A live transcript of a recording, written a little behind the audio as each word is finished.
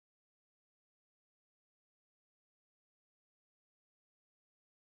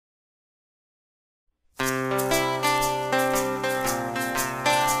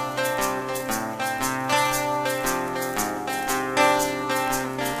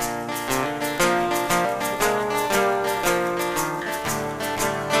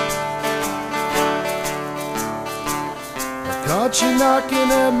knocking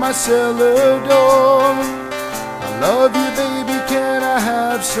at my cellar door. I love you, baby, can I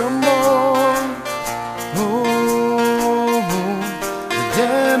have some more? Oh, the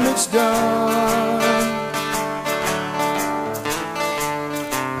damage done.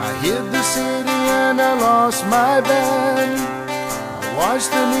 I hit the city and I lost my band. I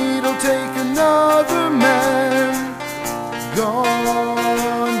watched the needle take another man.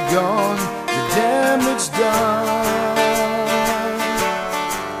 Gone, gone, the damage done.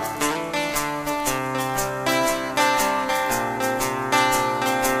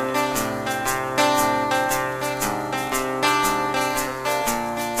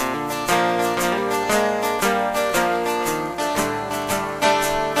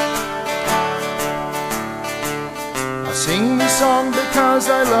 I sing this song because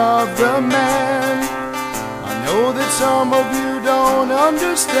I love the man. I know that some of you don't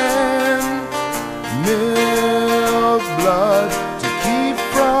understand. Milk blood to keep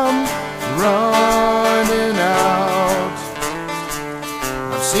from running out.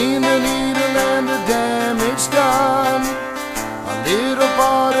 I've seen the needle and the damage done. A little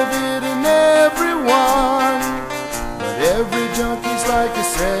part of it